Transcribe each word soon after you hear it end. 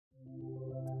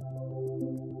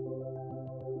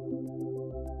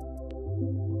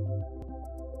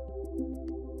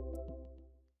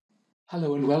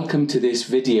Hello and welcome to this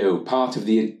video, part of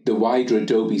the wider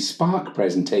Adobe Spark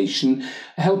presentation,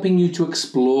 helping you to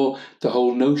explore the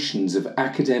whole notions of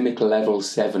academic level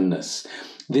 7-ness.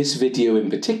 This video in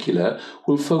particular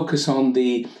will focus on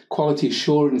the Quality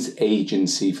Assurance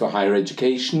Agency for Higher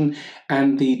Education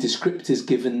and the descriptors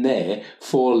given there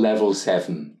for level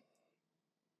 7.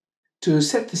 To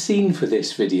set the scene for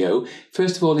this video,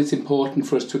 first of all, it's important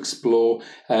for us to explore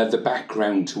the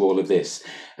background to all of this.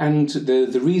 And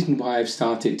the reason why I've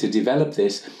started to develop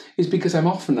this is because I'm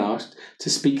often asked to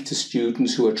speak to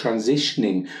students who are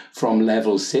transitioning from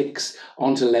level 6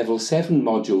 onto level 7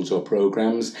 modules or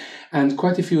programs, and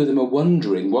quite a few of them are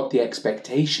wondering what the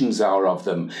expectations are of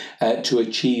them to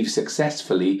achieve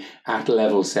successfully at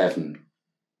level 7.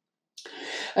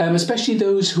 Especially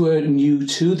those who are new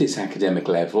to this academic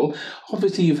level.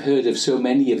 Obviously you've heard of so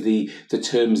many of the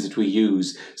terms that we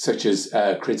use, such as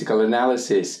critical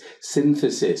analysis,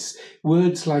 synthesis,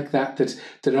 words like that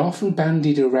are often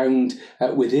bandied around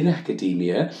within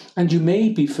academia, and you may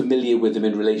be familiar with them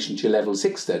in relation to your level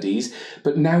 6 studies,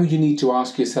 but now you need to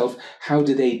ask yourself, how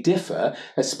do they differ,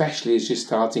 especially as you're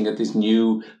starting at this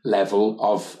new level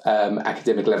of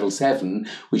academic level 7,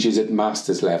 which is at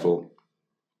master's level.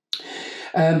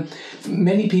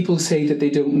 Many people say that they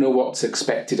don't know what's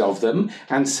expected of them,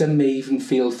 and some may even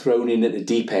feel thrown in at the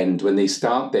deep end when they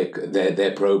start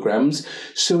their programs.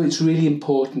 So it's really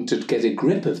important to get a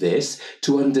grip of this,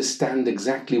 to understand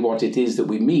exactly what it is that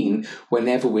we mean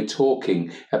whenever we're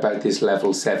talking about this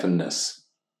level 7-ness.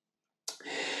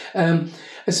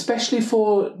 Especially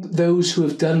for those who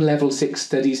have done level 6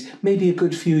 studies maybe a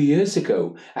good few years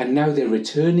ago, and now they're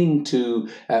returning to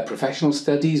professional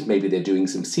studies, maybe they're doing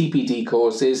some CPD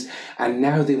courses, and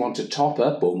now they want to top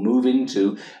up or move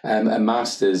into a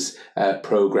master's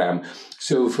program.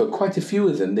 So for quite a few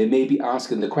of them, they may be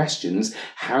asking the questions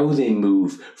how they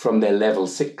move from their level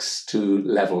 6 to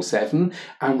level 7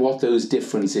 and what those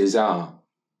differences are.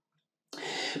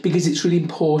 Because it's really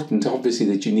important, obviously,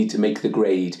 that you need to make the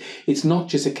grade. It's not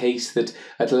just a case that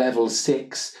at level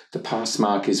 6 the pass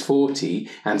mark is 40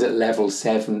 and at level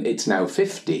 7 it's now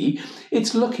 50.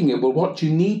 It's looking at, well, what do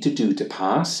you need to do to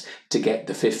pass to get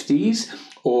the 50s,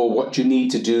 or what you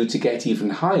need to do to get even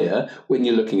higher when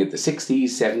you're looking at the 60s,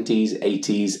 70s,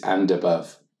 80s and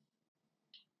above.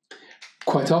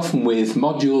 Quite often with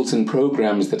modules and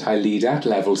programs that I lead at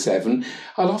level 7,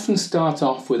 I'll often start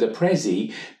off with a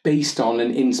Prezi based on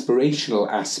an inspirational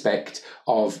aspect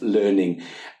of learning.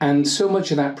 And so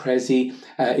much of that Prezi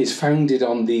is founded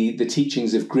on the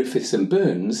teachings of Griffiths and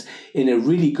Burns in a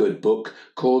really good book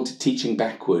called Teaching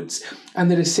Backwards. And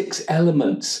there are 6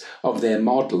 elements of their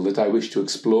model that I wish to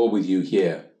explore with you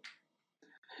here.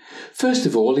 First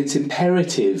of all, it's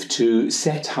imperative to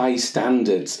set high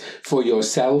standards for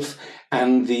yourself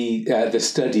and the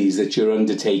studies that you're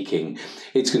undertaking.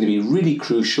 It's going to be really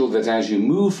crucial that as you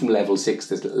move from level 6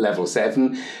 to level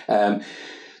 7,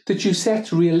 that you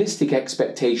set realistic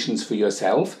expectations for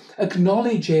yourself,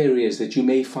 acknowledge areas that you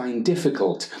may find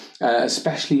difficult,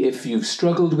 especially if you've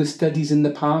struggled with studies in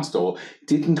the past or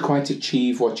didn't quite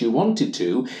achieve what you wanted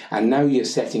to, and now you're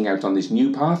setting out on this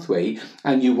new pathway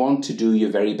and you want to do your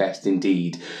very best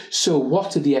indeed. So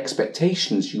what are the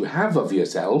expectations you have of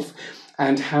yourself,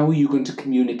 and how are you going to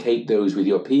communicate those with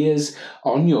your peers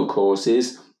on your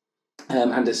courses,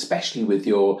 and especially with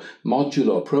your module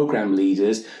or program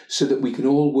leaders, so that we can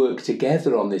all work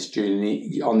together on this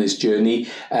journey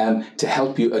to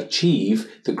help you achieve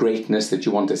the greatness that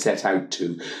you want to set out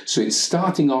to. So it's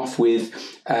starting off with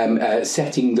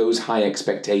setting those high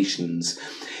expectations.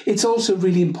 It's also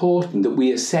really important that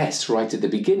we assess right at the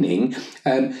beginning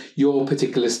your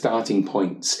particular starting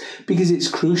points, because it's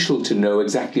crucial to know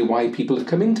exactly why people have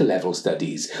come into level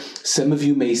studies. Some of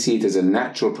you may see it as a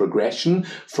natural progression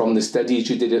from the studies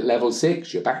you did at level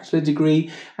 6, your bachelor degree,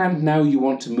 and now you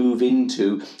want to move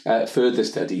into further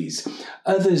studies.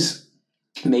 Others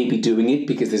may be doing it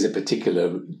because there's a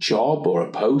particular job or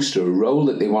a post or a role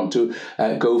that they want to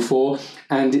go for,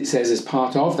 and it says as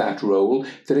part of that role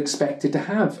they're expected to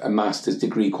have a master's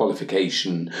degree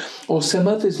qualification. Or some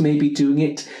others may be doing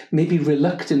it maybe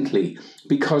reluctantly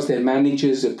because their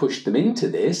managers have pushed them into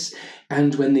this,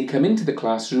 and when they come into the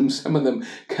classroom, some of them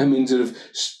come in sort of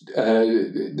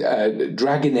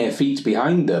dragging their feet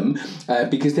behind them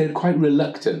because they're quite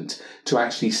reluctant to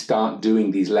actually start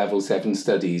doing these level 7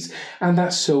 studies. And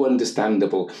that's so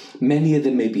understandable. Many of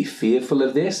them may be fearful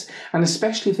of this, and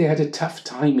especially if they had a tough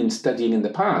time in studying in the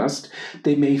past,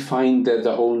 they may find that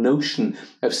the whole notion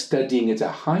of studying at a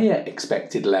higher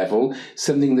expected level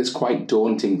something that's quite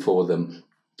daunting for them.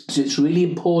 So it's really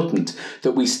important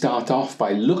that we start off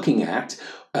by looking at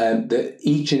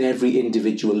each and every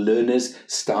individual learner's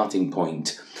starting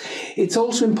point. It's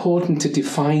also important to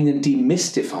define and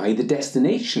demystify the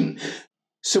destination.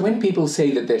 So when people say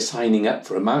that they're signing up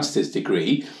for a master's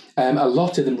degree, a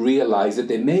lot of them realise that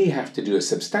they may have to do a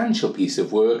substantial piece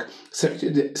of work, such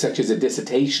as a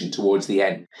dissertation towards the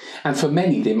end. And for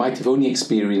many, they might have only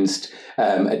experienced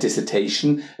a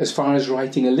dissertation as far as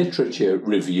writing a literature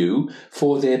review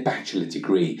for their bachelor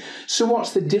degree. So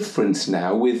what's the difference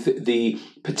now with the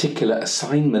particular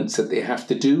assignments that they have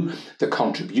to do, the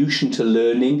contribution to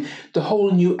learning, the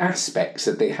whole new aspects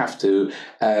that they have to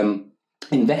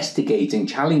investigate and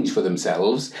challenge for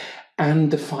themselves,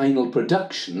 and the final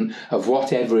production of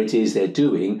whatever it is they're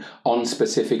doing on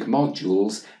specific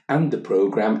modules and the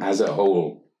programme as a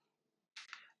whole.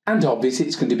 And obviously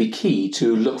it's going to be key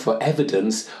to look for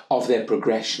evidence of their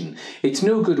progression. It's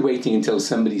no good waiting until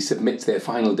somebody submits their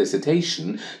final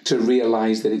dissertation to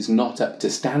realise that it's not up to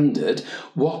standard.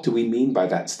 What do we mean by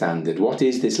that standard? What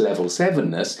is this level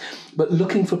 7-ness? But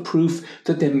looking for proof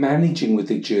that they're managing with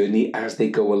the journey as they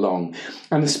go along.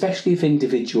 And especially if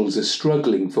individuals are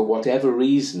struggling for whatever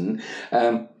reason,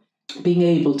 being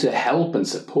able to help and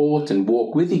support and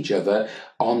walk with each other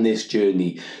on this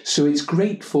journey. So it's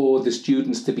great for the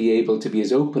students to be able to be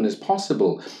as open as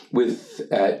possible with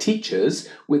teachers,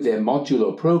 with their module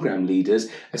or program leaders,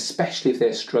 especially if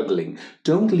they're struggling.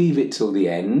 Don't leave it till the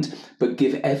end, but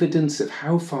give evidence of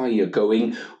how far you're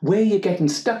going, where you're getting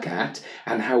stuck at,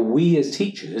 and how we as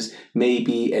teachers may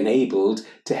be enabled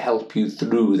to help you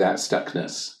through that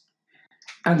stuckness.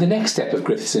 And the next step of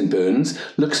Griffiths and Burns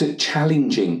looks at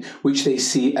challenging, which they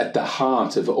see at the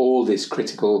heart of all this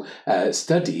critical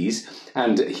studies,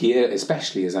 and here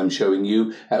especially, as I'm showing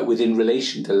you, within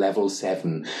relation to level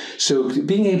 7. So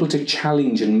being able to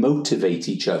challenge and motivate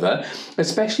each other,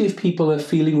 especially if people are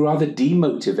feeling rather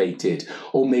demotivated,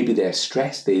 or maybe they're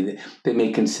stressed, they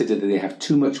may consider that they have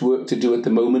too much work to do at the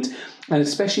moment, and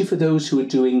especially for those who are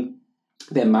doing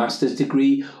their master's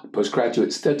degree,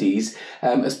 postgraduate studies,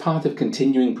 as part of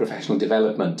continuing professional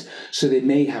development. So they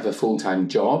may have a full-time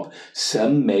job,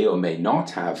 some may or may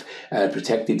not have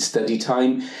protected study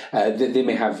time, they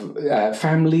may have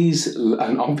families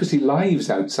and obviously lives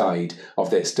outside of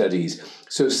their studies.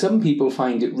 So some people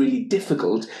find it really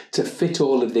difficult to fit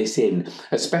all of this in,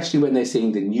 especially when they're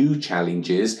seeing the new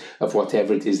challenges of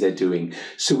whatever it is they're doing.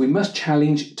 So we must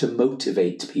challenge to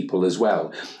motivate people as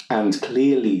well. And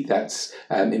clearly that's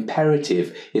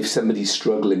imperative if somebody's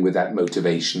struggling with that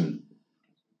motivation.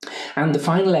 And the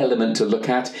final element to look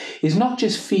at is not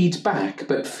just feedback,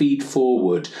 but feed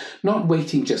forward. Not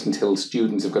waiting just until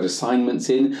students have got assignments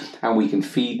in and we can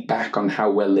feed back on how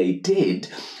well they did,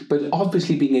 but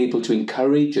obviously being able to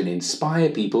encourage and inspire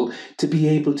people to be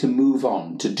able to move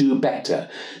on, to do better.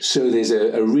 So there's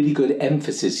a really good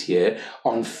emphasis here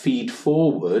on feed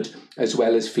forward as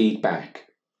well as feedback.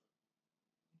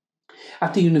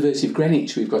 At the University of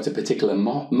Greenwich, we've got a particular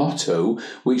motto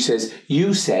which says,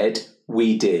 "You said,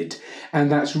 we did."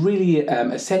 And that's really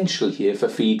essential here for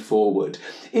feed forward.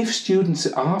 If students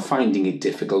are finding it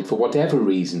difficult for whatever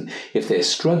reason, if they're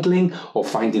struggling or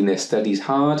finding their studies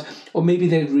hard, or maybe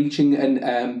they're reaching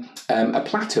a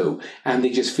plateau and they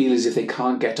just feel as if they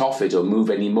can't get off it or move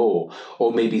anymore,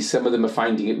 or maybe some of them are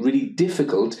finding it really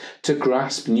difficult to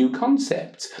grasp new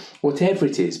concepts, whatever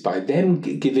it is, by them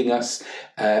giving us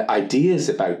ideas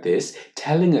about this,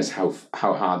 telling us how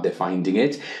hard they're finding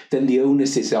it, then the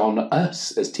onus is on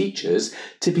us as teachers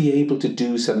to be able to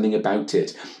do something about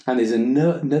it. And there's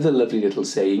another lovely little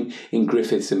saying in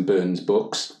Griffiths and Burns'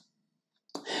 books,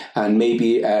 and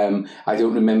maybe I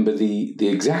don't remember the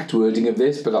exact wording of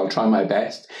this, but I'll try my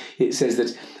best. It says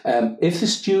that if the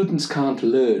students can't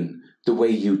learn the way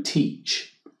you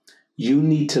teach, you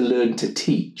need to learn to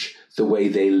teach the way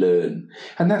they learn.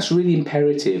 And that's really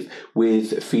imperative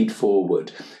with feed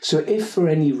forward. So if for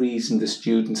any reason the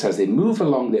students, as they move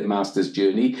along their master's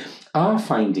journey, are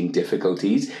finding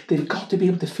difficulties, they've got to be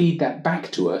able to feed that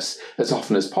back to us as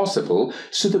often as possible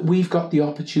so that we've got the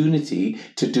opportunity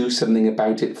to do something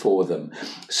about it for them.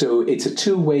 So it's a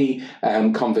two-way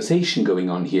conversation going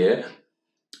on here.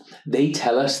 They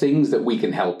tell us things that we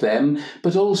can help them,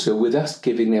 but also with us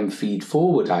giving them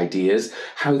feed-forward ideas,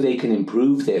 how they can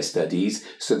improve their studies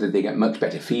so that they get much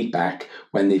better feedback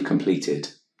when they've completed.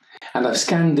 And I've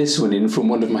scanned this one in from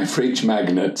one of my fridge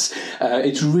magnets.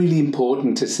 It's really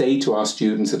important to say to our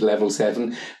students at level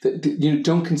 7 that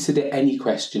don't consider any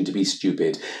question to be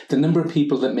stupid. The number of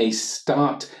people that may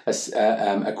start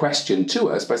a question to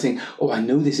us by saying, oh, I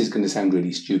know this is going to sound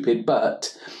really stupid,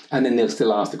 but... and then they'll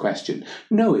still ask the question.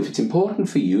 No, if it's important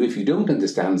for you, if you don't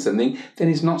understand something, then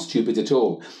it's not stupid at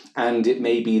all. And it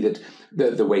may be that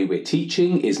the way we're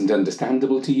teaching isn't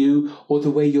understandable to you, or the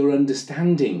way you're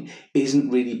understanding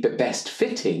isn't really best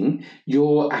fitting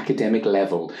your academic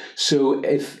level. So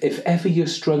if ever you're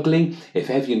struggling, if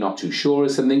ever you're not too sure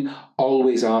of something,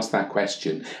 always ask that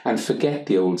question and forget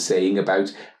the old saying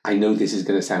about, I know this is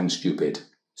going to sound stupid.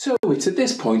 So it's at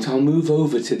this point I'll move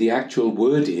over to the actual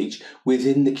wordage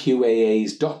within the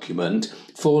QAA's document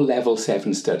for Level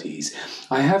 7 studies.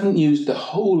 I haven't used the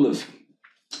whole of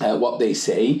what they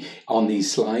say on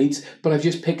these slides, but I've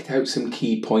just picked out some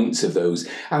key points of those,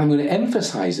 and I'm going to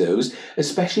emphasise those,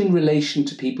 especially in relation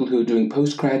to people who are doing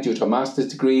postgraduate or master's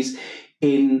degrees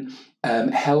in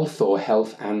health or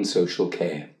health and social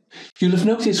care. You'll have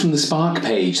noticed from the Spark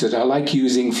page that I like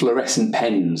using fluorescent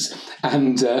pens,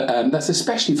 and that's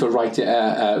especially for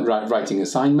writing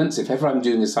assignments, if ever I'm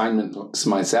doing assignments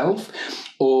myself,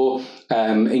 or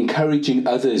encouraging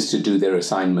others to do their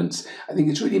assignments. I think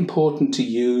it's really important to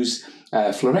use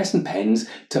fluorescent pens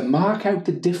to mark out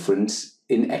the difference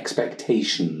in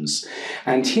expectations.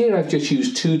 And here I've just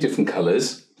used 2 different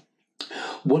colours.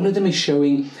 One of them is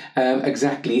showing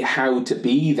exactly how to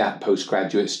be that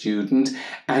postgraduate student,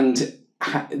 and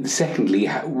secondly,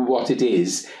 what it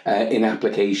is in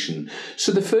application.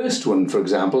 So the first one, for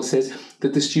example, says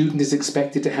that the student is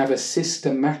expected to have a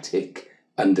systematic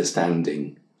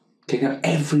understanding. Okay, now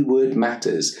every word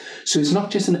matters. So it's not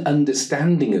just an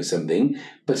understanding of something,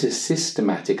 but a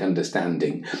systematic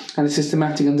understanding. And a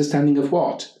systematic understanding of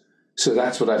what? So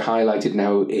that's what I've highlighted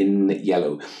now in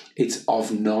yellow. It's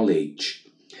of knowledge.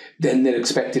 Then they're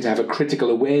expected to have a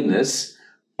critical awareness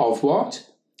of what?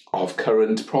 Of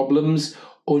current problems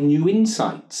or new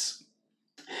insights.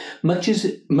 Much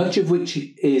of which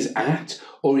is at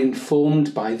or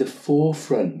informed by the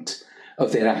forefront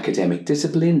of their academic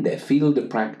discipline, their field of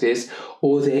practice,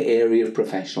 or their area of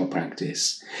professional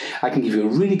practice. I can give you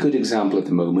a really good example at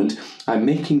the moment. I'm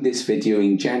making this video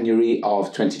in January of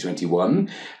 2021,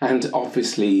 and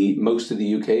obviously most of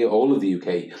the UK, all of the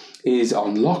UK, is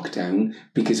on lockdown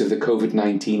because of the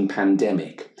COVID-19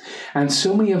 pandemic. And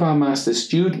so many of our master's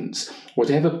students,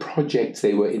 whatever projects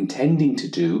they were intending to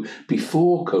do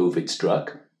before COVID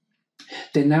struck,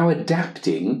 they're now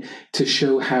adapting to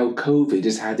show how COVID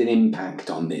has had an impact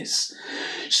on this.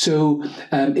 So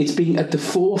it's being at the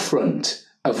forefront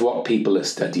of what people are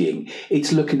studying.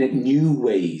 It's looking at new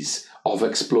ways of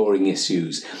exploring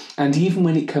issues. And even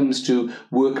when it comes to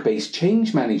work-based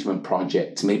change management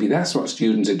projects, maybe that's what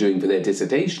students are doing for their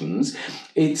dissertations,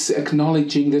 it's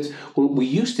acknowledging that, well, we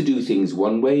used to do things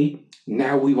one way,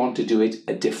 now we want to do it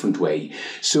a different way.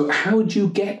 So how do you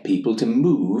get people to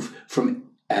move from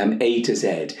A to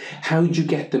Z? How do you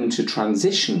get them to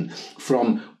transition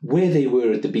from where they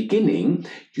were at the beginning?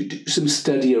 You do some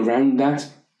study around that.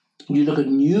 You look at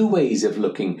new ways of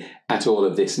looking at all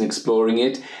of this and exploring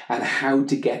it, and how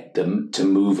to get them to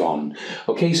move on.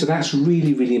 Okay, so that's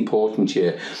really, really important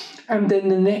here. And then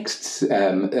the next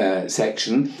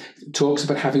section talks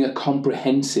about having a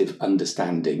comprehensive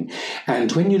understanding.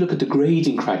 And when you look at the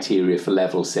grading criteria for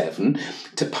level 7,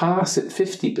 to pass at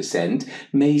 50%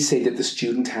 may say that the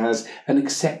student has an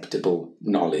acceptable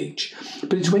knowledge.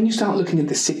 But it's when you start looking at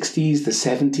the 60s, the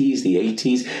 70s, the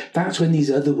 80s, that's when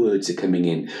these other words are coming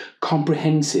in.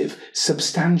 Comprehensive,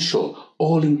 substantial,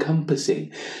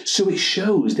 all-encompassing. So it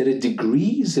shows there are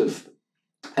degrees of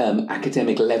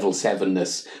academic level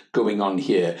 7-ness going on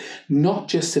here. Not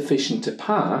just sufficient to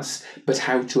pass, but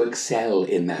how to excel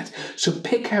in that. So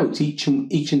pick out each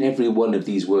and every one of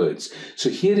these words. So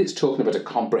here it's talking about a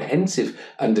comprehensive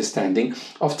understanding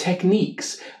of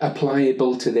techniques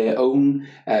applicable to their own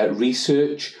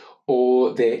research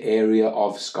or their area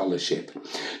of scholarship.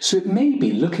 So it may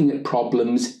be looking at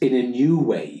problems in a new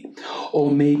way,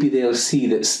 or maybe they'll see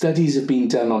that studies have been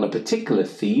done on a particular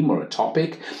theme or a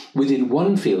topic within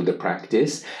one field of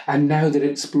practice, and now they're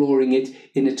exploring it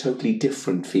in a totally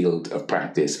different field of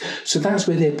practice. So that's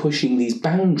where they're pushing these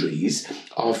boundaries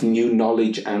of new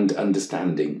knowledge and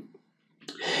understanding.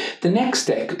 The next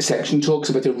section talks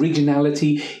about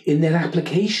originality in their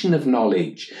application of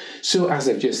knowledge. So as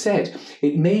I've just said,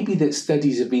 it may be that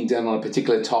studies have been done on a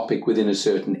particular topic within a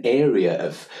certain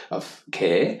area of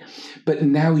care, but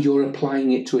now you're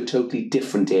applying it to a totally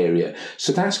different area.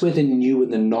 So that's where the new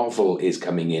and the novel is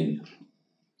coming in.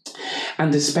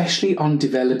 and especially on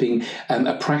developing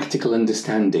a practical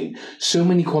understanding. So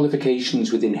many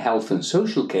qualifications within health and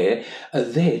social care are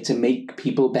there to make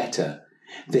people better.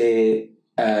 They're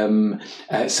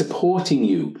supporting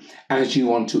you as you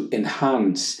want to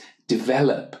enhance,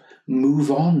 develop, move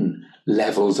on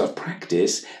levels of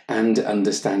practice and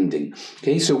understanding.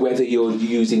 Okay, so whether you're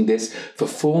using this for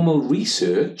formal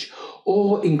research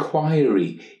or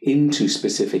inquiry into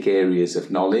specific areas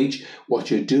of knowledge, what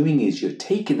you're doing is you're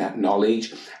taking that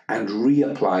knowledge and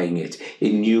reapplying it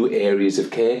in new areas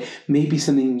of care, maybe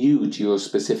something new to your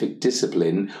specific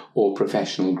discipline or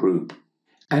professional group.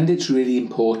 And it's really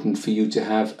important for you to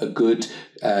have a good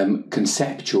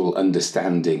conceptual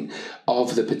understanding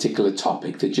of the particular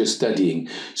topic that you're studying.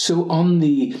 So on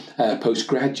the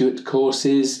postgraduate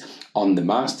courses, on the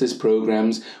master's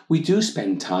programs, we do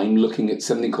spend time looking at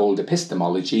something called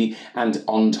epistemology and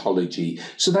ontology.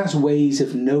 So that's ways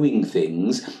of knowing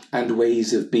things and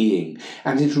ways of being.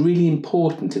 And it's really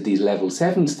important at these level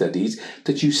 7 studies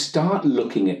that you start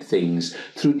looking at things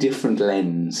through different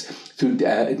lenses, through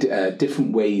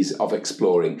different ways of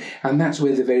exploring. And that's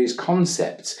where the various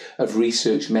concepts of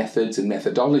research methods and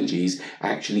methodologies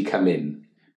actually come in.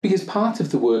 Because part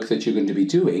of the work that you're going to be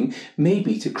doing may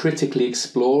be to critically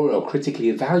explore or critically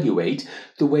evaluate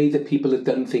the way that people have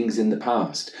done things in the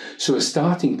past. So a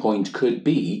starting point could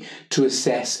be to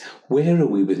assess, where are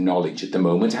we with knowledge at the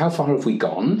moment? How far have we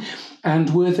gone?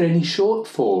 And were there any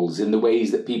shortfalls in the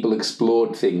ways that people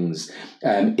explored things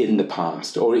in the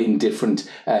past or in different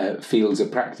fields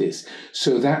of practice?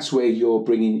 So that's where you're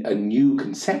bringing a new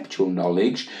conceptual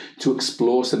knowledge to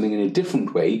explore something in a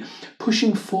different way,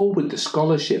 pushing forward the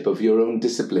scholarship of your own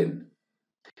discipline.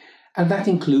 And that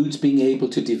includes being able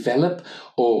to develop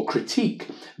or critique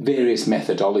various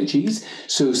methodologies.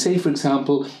 So say, for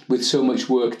example, with so much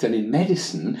work done in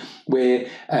medicine, where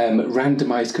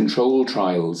randomized control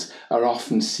trials are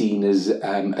often seen as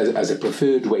a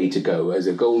preferred way to go, as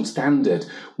a gold standard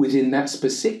within that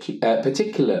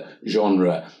particular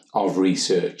genre of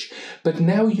research. But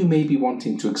now you may be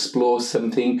wanting to explore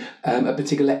something, a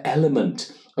particular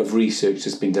element of research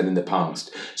that's been done in the past.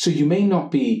 So you may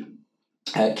not be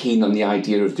keen on the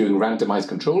idea of doing randomized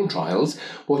control trials.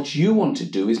 What you want to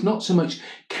do is not so much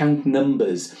count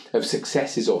numbers of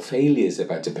successes or failures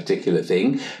about a particular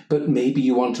thing, but maybe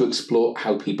you want to explore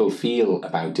how people feel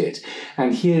about it.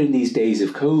 And here in these days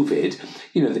of COVID,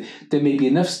 there may be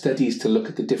enough studies to look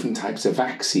at the different types of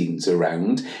vaccines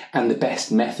around and the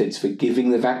best methods for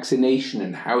giving the vaccination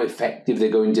and how effective they're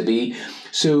going to be.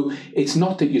 So it's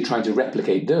not that you're trying to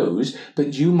replicate those,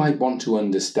 but you might want to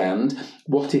understand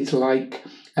what it's like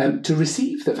to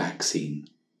receive the vaccine.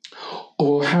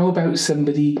 Or how about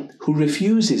somebody who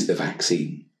refuses the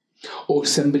vaccine? Or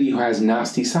somebody who has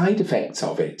nasty side effects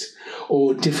of it?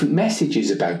 Or different messages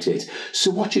about it?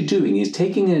 So what you're doing is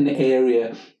taking an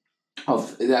area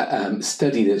of that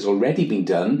study that's already been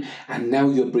done, and now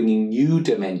you're bringing new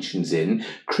dimensions in,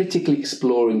 critically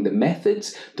exploring the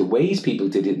methods, the ways people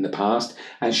did it in the past,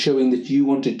 and showing that you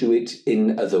want to do it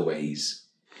in other ways.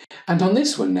 And on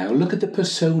this one now, look at the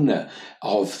persona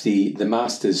of the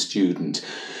master's student.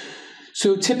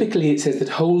 So typically it says that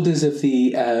holders of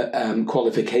the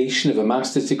qualification of a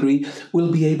master's degree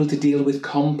will be able to deal with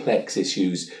complex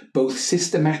issues, both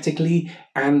systematically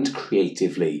and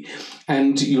creatively.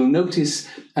 And you'll notice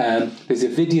there's a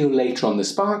video later on the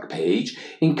Spark page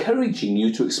encouraging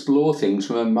you to explore things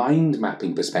from a mind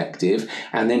mapping perspective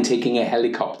and then taking a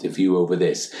helicopter view over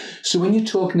this. So when you're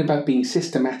talking about being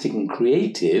systematic and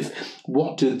creative,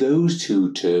 what do those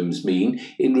two terms mean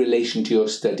in relation to your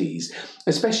studies?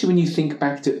 Especially when you think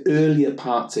back to earlier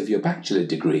parts of your bachelor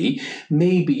degree,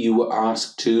 maybe you were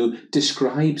asked to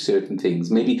describe certain things,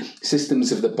 maybe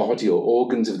systems of the body or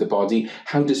organs of the body.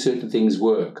 How do certain things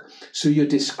work? So you're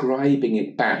describing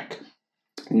it back.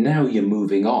 Now you're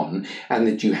moving on, and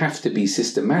that you have to be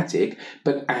systematic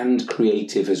and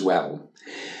creative as well.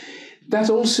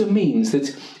 That also means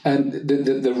that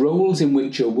the roles in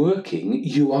which you're working,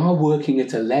 you are working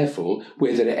at a level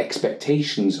where there are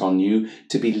expectations on you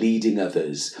to be leading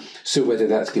others. So whether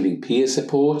that's giving peer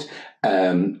support,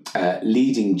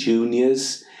 leading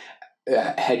juniors,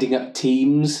 heading up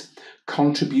teams,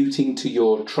 contributing to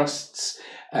your trusts,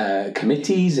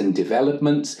 committees and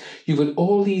developments, you've got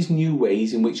all these new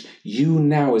ways in which you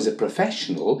now as a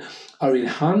professional are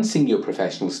enhancing your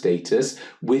professional status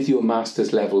with your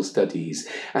master's level studies.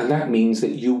 And that means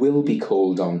that you will be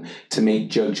called on to make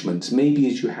judgments, maybe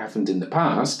as you haven't in the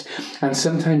past, and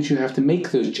sometimes you have to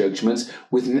make those judgments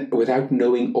without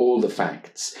knowing all the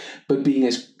facts, but being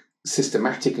as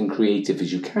systematic and creative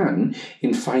as you can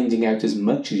in finding out as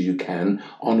much as you can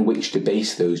on which to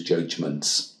base those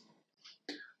judgments.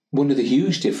 One of the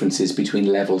huge differences between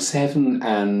level 7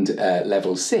 and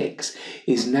level 6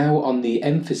 is now on the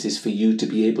emphasis for you to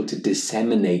be able to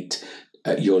disseminate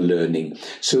your learning.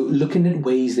 So looking at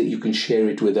ways that you can share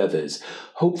it with others.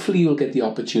 Hopefully you'll get the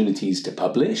opportunities to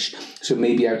publish. So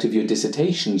maybe out of your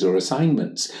dissertations or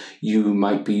assignments, you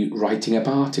might be writing up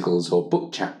articles or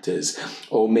book chapters,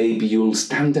 or maybe you'll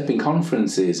stand up in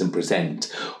conferences and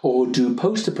present, or do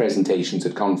poster presentations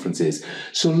at conferences.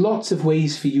 So lots of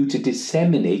ways for you to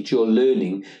disseminate your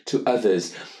learning to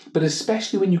others. But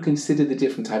especially when you consider the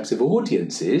different types of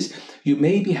audiences, you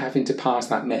may be having to pass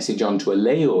that message on to a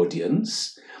lay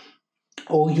audience,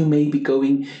 or you may be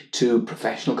going to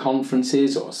professional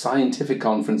conferences or scientific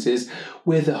conferences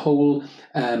where the whole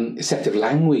set of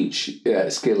language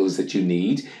skills that you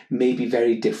need may be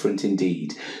very different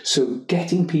indeed. So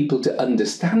getting people to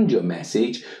understand your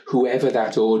message, whoever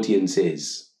that audience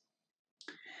is.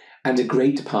 And a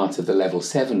great part of the level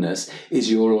 7ness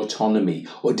is your autonomy,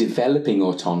 or developing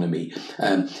autonomy,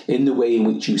 in the way in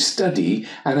which you study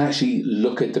and actually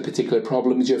look at the particular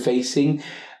problems you're facing,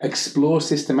 explore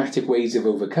systematic ways of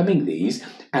overcoming these,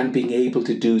 and being able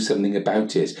to do something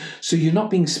about it. So you're not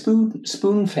being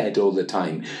spoon-fed all the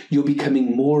time. You're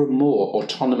becoming more and more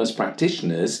autonomous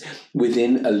practitioners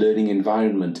within a learning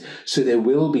environment. So there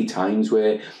will be times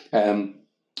where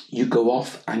you go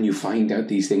off and you find out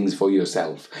these things for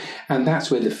yourself. And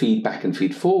that's where the feedback and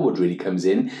feed forward really comes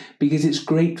in, because it's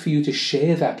great for you to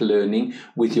share that learning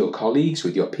with your colleagues,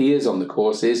 with your peers on the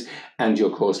courses and your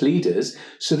course leaders,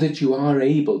 so that you are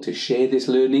able to share this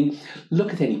learning,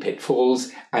 look at any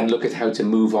pitfalls and look at how to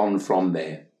move on from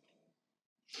there.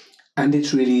 And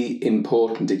it's really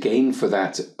important, again, for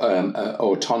that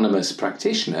autonomous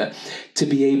practitioner to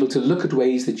be able to look at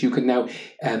ways that you can now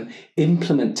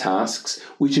implement tasks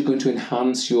which are going to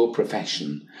enhance your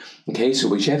profession. Okay, so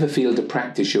whichever field of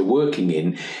practice you're working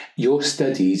in, your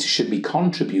studies should be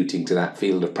contributing to that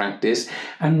field of practice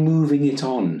and moving it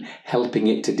on, helping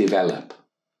it to develop.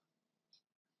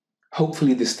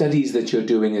 Hopefully the studies that you're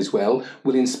doing as well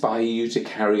will inspire you to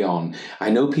carry on. I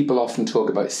know people often talk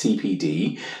about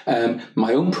CPD.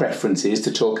 My own preference is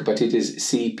to talk about it as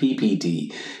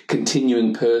CPPD,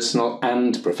 continuing personal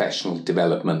and professional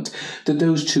development, that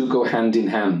those two go hand in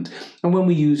hand. And when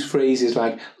we use phrases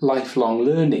like lifelong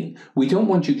learning, we don't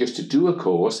want you just to do a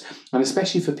course, and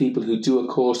especially for people who do a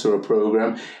course or a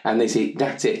program and they say,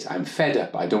 that's it, I'm fed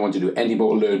up, I don't want to do any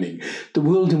more learning. The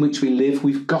world in which we live,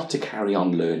 we've got to carry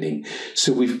on learning.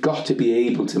 So we've got to be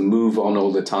able to move on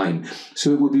all the time.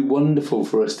 So it would be wonderful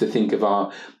for us to think of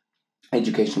our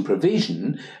education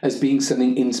provision as being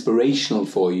something inspirational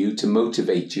for you, to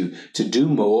motivate you to do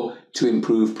more, to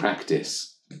improve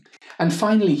practice. And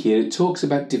finally here, it talks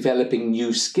about developing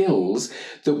new skills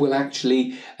that will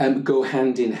actually go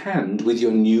hand in hand with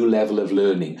your new level of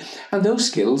learning. And those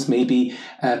skills may be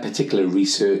particular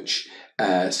research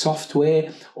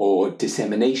software or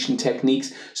dissemination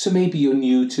techniques. So maybe you're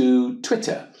new to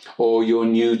Twitter, or you're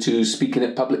new to speaking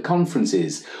at public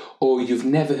conferences, or you've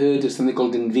never heard of something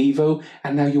called In Vivo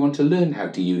and now you want to learn how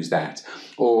to use that,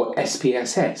 or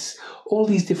SPSS. All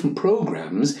these different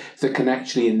programs that can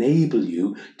actually enable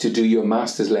you to do your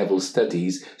master's level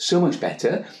studies so much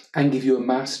better and give you a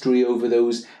mastery over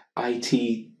those IT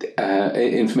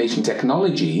information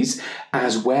technologies,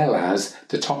 as well as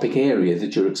the topic area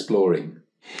that you're exploring.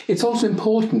 It's also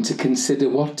important to consider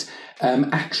what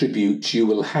attributes you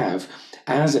will have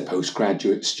as a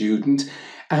postgraduate student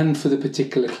and for the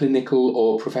particular clinical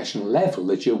or professional level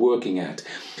that you're working at.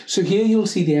 So here you'll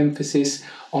see the emphasis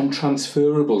on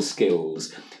transferable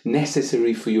skills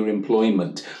necessary for your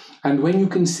employment. And when you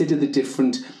consider the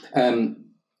different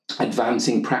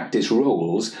advancing practice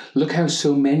roles, look how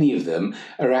so many of them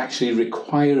are actually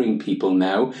requiring people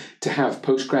now to have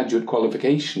postgraduate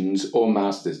qualifications or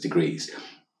master's degrees.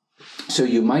 So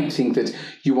you might think that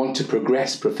you want to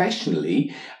progress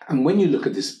professionally, and when you look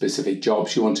at the specific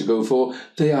jobs you want to go for,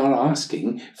 they are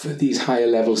asking for these higher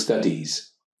level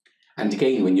studies. And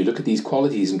again, when you look at these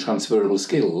qualities and transferable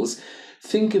skills,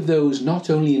 think of those not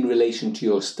only in relation to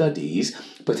your studies,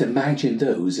 but imagine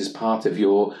those as part of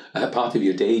your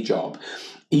day job.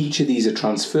 Each of these are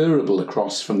transferable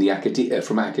across from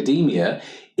academia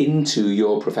into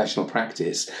your professional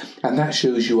practice, and that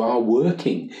shows you are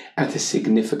working at a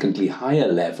significantly higher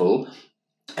level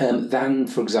than,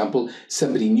 for example,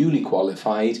 somebody newly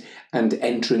qualified and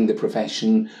entering the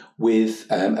profession with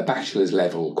a bachelor's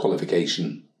level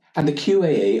qualification. And the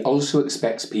QAA also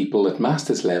expects people at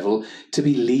master's level to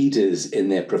be leaders in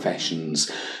their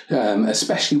professions,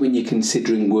 especially when you're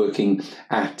considering working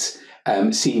at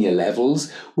senior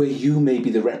levels where you may be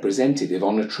the representative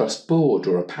on a trust board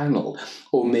or a panel,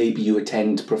 or maybe you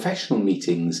attend professional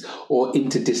meetings or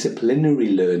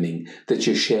interdisciplinary learning that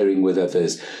you're sharing with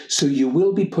others. So you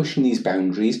will be pushing these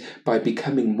boundaries by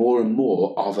becoming more and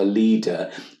more of a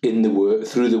leader in the work,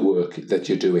 through the work that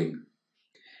you're doing.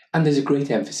 And there's a great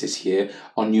emphasis here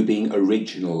on you being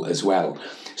original as well.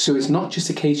 So it's not just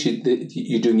a case that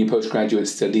you're doing your postgraduate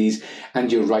studies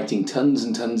and you're writing tons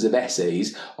and tons of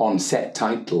essays on set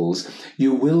titles.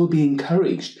 You will be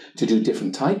encouraged to do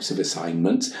different types of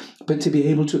assignments, but to be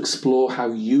able to explore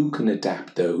how you can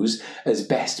adapt those as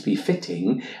best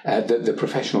befitting the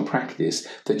professional practice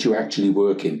that you actually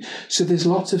work in. So there's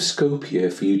lots of scope here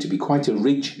for you to be quite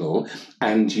original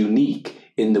and unique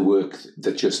in the work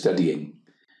that you're studying.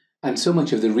 And so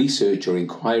much of the research or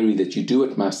inquiry that you do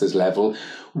at master's level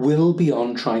will be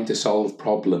on trying to solve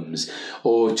problems,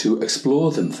 or to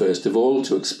explore them first of all,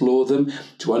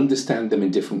 to understand them in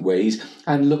different ways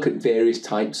and look at various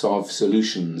types of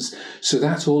solutions. So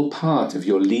that's all part of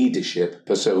your leadership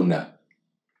persona.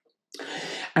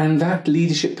 And that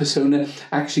leadership persona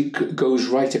actually goes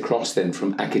right across then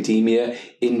from academia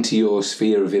into your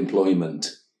sphere of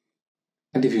employment.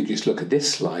 And if you just look at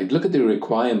this slide, look at the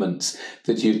requirements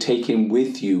that you're taking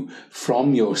with you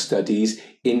from your studies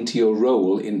into your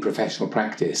role in professional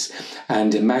practice.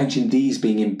 And imagine these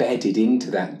being embedded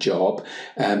into that job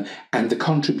and the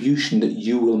contribution that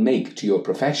you will make to your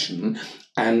profession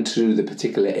and to the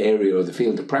particular area or the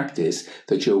field of practice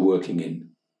that you're working in.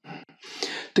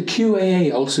 The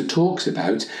QAA also talks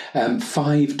about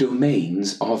 5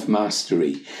 domains of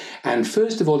mastery. And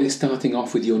first of all, it's starting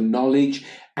off with your knowledge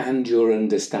and your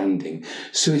understanding.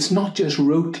 So it's not just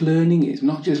rote learning, it's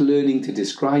not just learning to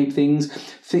describe things.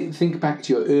 Think back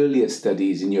to your earlier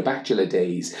studies in your bachelor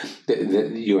days,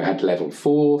 that you had level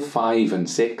 4, 5 and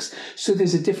 6. So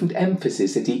there's a different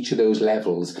emphasis at each of those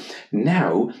levels.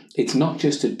 Now, it's not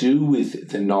just to do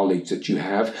with the knowledge that you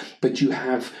have, but you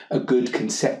have a good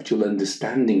conceptual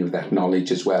understanding of that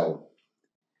knowledge as well.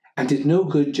 And it's no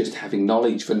good just having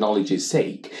knowledge for knowledge's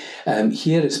sake.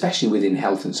 Here, especially within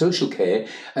health and social care,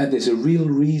 there's a real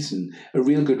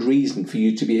good reason for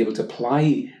you to be able to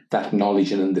apply that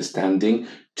knowledge and understanding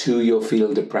to your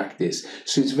field of practice.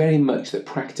 So it's very much the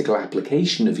practical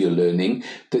application of your learning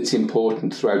that's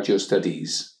important throughout your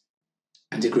studies.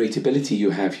 And a great ability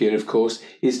you have here, of course,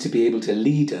 is to be able to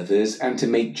lead others and to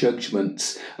make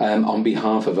judgments on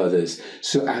behalf of others.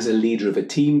 So as a leader of a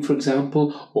team, for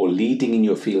example, or leading in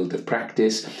your field of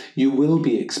practice, you will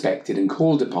be expected and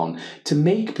called upon to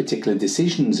make particular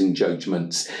decisions and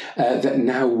judgments that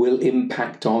now will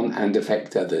impact on and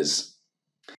affect others.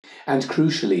 And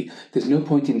crucially, there's no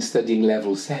point in studying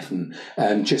level 7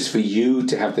 just for you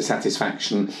to have the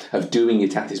satisfaction of doing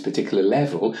it at this particular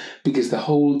level, because the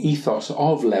whole ethos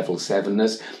of level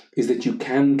 7ness is that you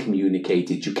can communicate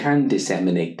it, you can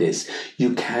disseminate this,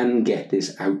 you can get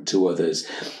this out to others.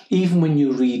 Even when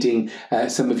you're reading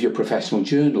some of your professional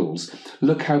journals,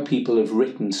 look how people have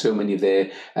written so many of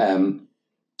their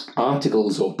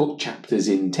articles or book chapters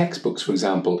in textbooks, for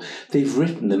example. They've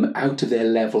written them out of their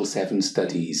level 7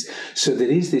 studies. So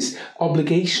there is this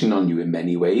obligation on you in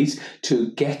many ways to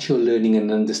get your learning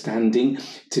and understanding,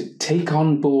 to take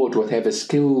on board whatever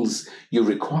skills you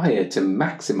require to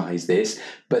maximize this,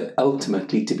 but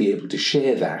ultimately to be able to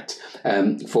share that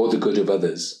for the good of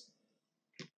others.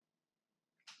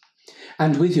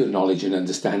 And with your knowledge and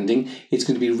understanding, it's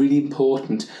going to be really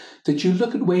important that you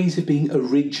look at ways of being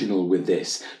original with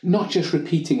this, not just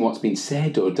repeating what's been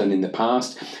said or done in the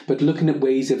past, but looking at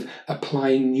ways of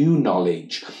applying new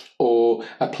knowledge or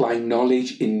applying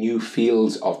knowledge in new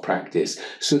fields of practice,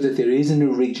 so that there is an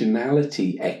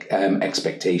originality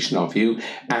expectation of you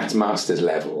at master's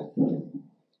level.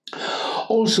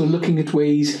 Also looking at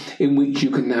ways in which you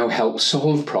can now help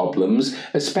solve problems,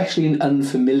 especially in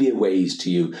unfamiliar ways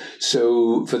to you.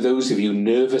 So for those of you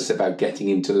nervous about getting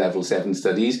into level 7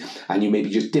 studies, and you may be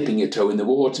just dipping your toe in the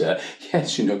water,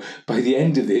 yes, by the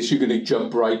end of this, you're going to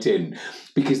jump right in.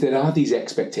 Because there are these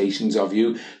expectations of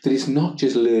you that it's not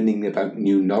just learning about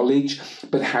new knowledge,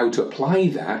 but how to apply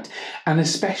that, and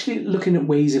especially looking at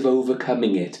ways of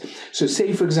overcoming it. So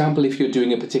say, for example, if you're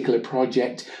doing a particular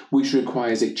project which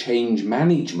requires a change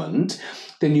management,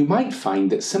 then you might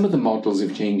find that some of the models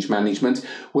of change management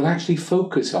will actually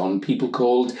focus on people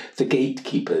called the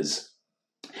gatekeepers.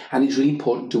 And it's really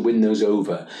important to win those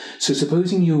over. So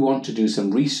supposing you want to do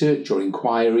some research or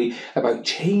inquiry about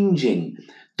changing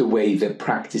the way that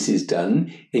practice is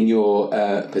done in your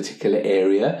particular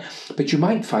area, but you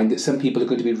might find that some people are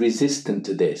going to be resistant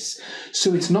to this.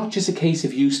 So it's not just a case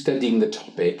of you studying the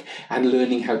topic and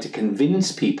learning how to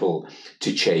convince people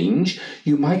to change.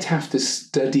 You might have to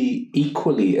study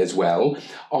equally as well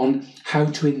on how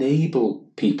to enable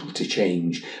people to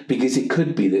change, because it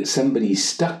could be that somebody's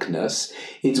stuckness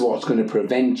is what's going to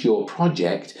prevent your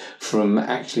project from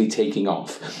actually taking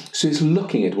off. So it's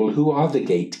looking at, well, who are the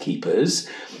gatekeepers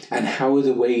and how are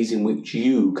the ways in which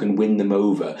you can win them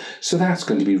over? So that's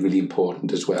going to be really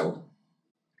important as well.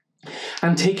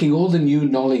 And taking all the new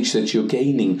knowledge that you're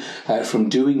gaining from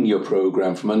doing your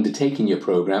program, from undertaking your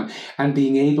program, and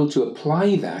being able to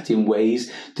apply that in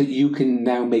ways that you can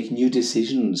now make new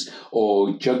decisions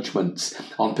or judgments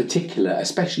on particular,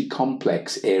 especially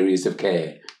complex areas of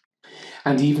care.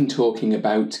 And even talking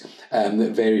about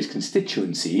various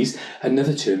constituencies,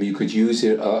 another term you could use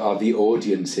are the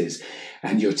audiences.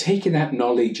 And you're taking that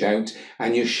knowledge out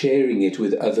and you're sharing it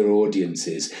with other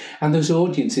audiences. And those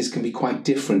audiences can be quite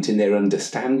different in their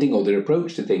understanding or their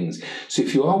approach to things. So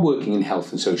if you are working in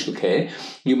health and social care,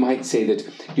 you might say that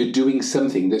you're doing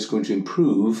something that's going to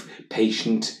improve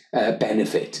patient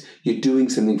benefit. You're doing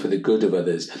something for the good of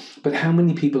others. But how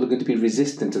many people are going to be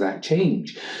resistant to that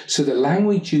change? So the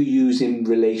language you use in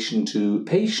relation to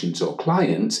patients or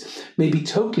clients may be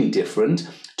totally different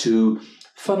to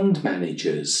fund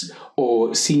managers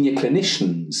or senior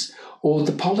clinicians or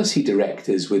the policy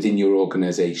directors within your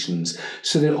organisations.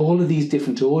 So there are all of these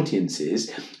different audiences,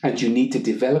 and you need to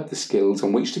develop the skills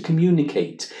on which to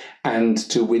communicate and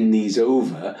to win these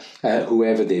over,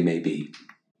 whoever they may be.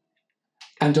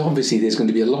 And obviously there's going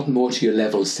to be a lot more to your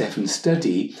Level 7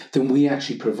 study than we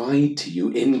actually provide to you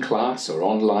in class or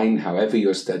online, however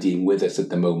you're studying with us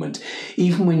at the moment.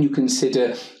 Even when you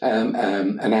consider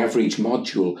an average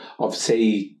module of,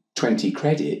 say, 20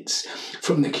 credits,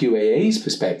 from the QAA's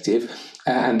perspective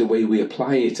and the way we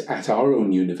apply it at our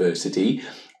own university,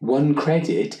 1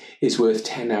 credit is worth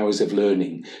 10 hours of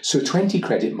learning. So a 20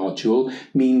 credit module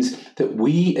means that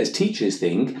we as teachers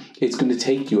think it's going to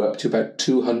take you up to about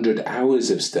 200 hours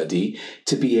of study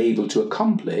to be able to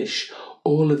accomplish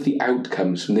all of the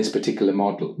outcomes from this particular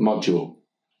module.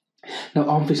 Now,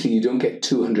 obviously, you don't get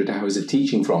 200 hours of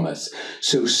teaching from us.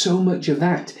 So much of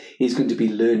that is going to be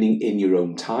learning in your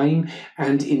own time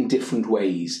and in different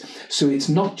ways. So it's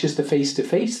not just the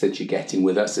face-to-face that you're getting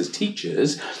with us as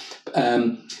teachers,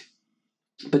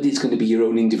 but it's going to be your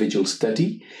own individual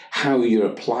study, how you're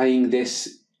applying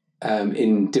this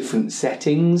in different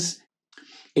settings.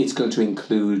 It's going to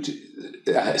include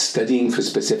studying for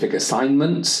specific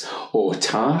assignments or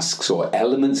tasks or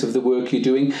elements of the work you're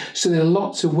doing. So there are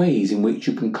lots of ways in which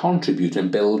you can contribute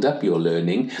and build up your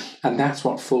learning, and that's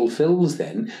what fulfills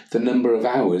then the number of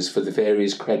hours for the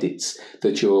various credits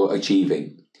that you're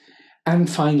achieving. And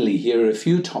finally, here are a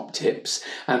few top tips,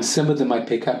 and some of them I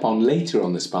pick up on later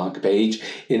on the Spark page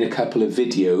in a couple of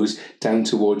videos down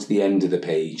towards the end of the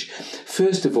page.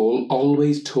 First of all,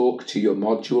 always talk to your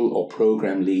module or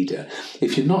program leader.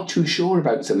 If you're not too sure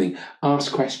about something,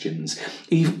 ask questions.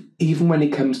 Even when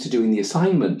it comes to doing the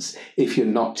assignments, if you're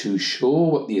not too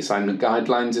sure what the assignment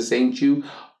guidelines are saying to you,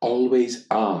 always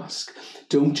ask.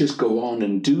 Don't just go on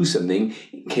and do something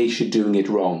in case you're doing it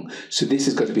wrong. So this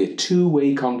has got to be a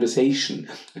two-way conversation,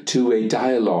 a two-way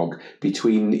dialogue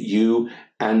between you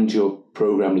and your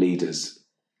program leaders.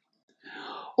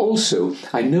 Also,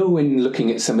 I know when looking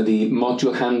at some of the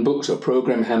module handbooks or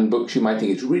program handbooks, you might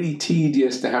think it's really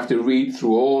tedious to have to read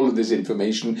through all of this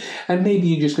information, and maybe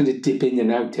you're just going to dip in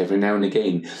and out every now and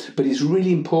again. But it's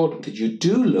really important that you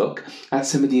do look at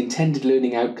some of the intended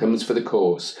learning outcomes for the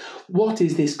course. What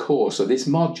is this course or this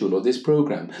module or this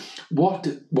program? What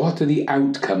are the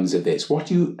outcomes of this? What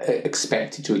do you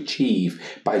expect to achieve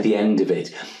by the end of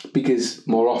it? Because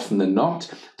more often than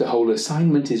not, the whole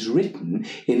assignment is written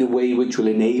in a way which will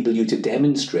enable you to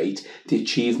demonstrate the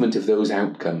achievement of those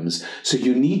outcomes. So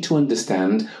you need to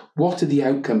understand what are the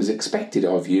outcomes expected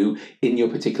of you in your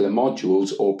particular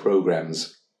modules or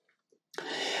programs.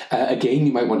 Again,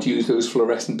 you might want to use those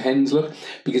fluorescent pens,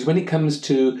 because when it comes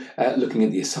to looking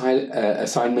at the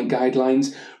assignment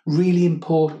guidelines, really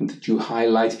important that you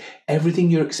highlight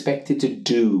everything you're expected to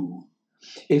do.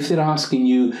 If they're asking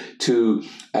you to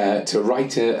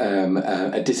write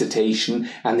a dissertation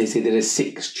and they say there are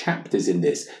 6 chapters in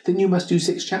this, then you must do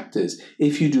 6 chapters.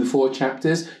 If you do 4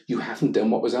 chapters, you haven't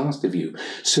done what was asked of you.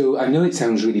 So I know it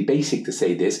sounds really basic to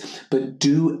say this, but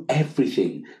do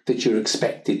everything that you're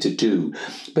expected to do.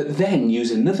 But then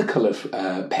use another colour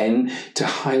pen to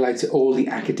highlight all the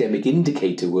academic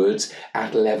indicator words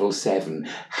at level 7.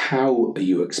 How are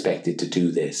you expected to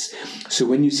do this? So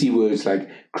when you see words like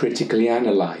critically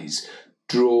analyse,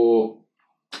 draw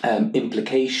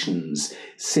implications,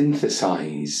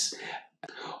 synthesise,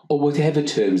 or whatever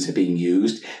terms are being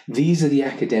used. These are the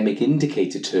academic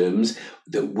indicator terms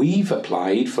that we've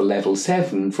applied for level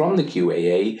 7 from the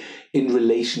QAA in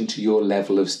relation to your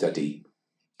level of study.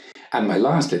 And my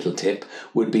last little tip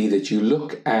would be that you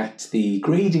look at the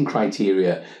grading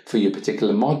criteria for your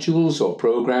particular modules or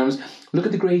programs. Look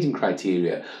at the grading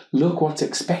criteria. Look what's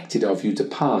expected of you to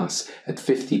pass at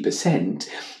 50%,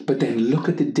 but then look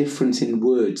at the difference in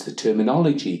words, the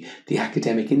terminology, the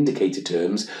academic indicator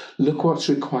terms. Look what's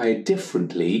required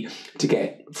differently to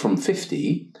get from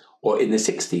 50 or in the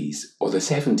 60s or the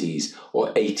 70s or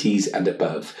 80s and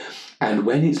above. And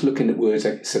when it's looking at words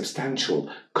like substantial,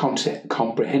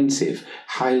 comprehensive,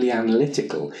 highly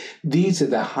analytical, these are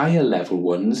the higher level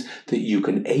ones that you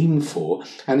can aim for.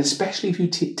 And especially if you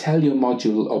tell your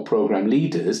module or program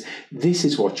leaders, this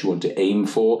is what you want to aim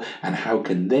for and how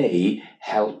can they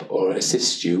help or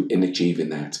assist you in achieving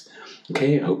that.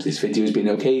 Okay, I hope this video has been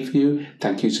okay for you.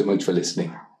 Thank you so much for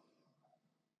listening.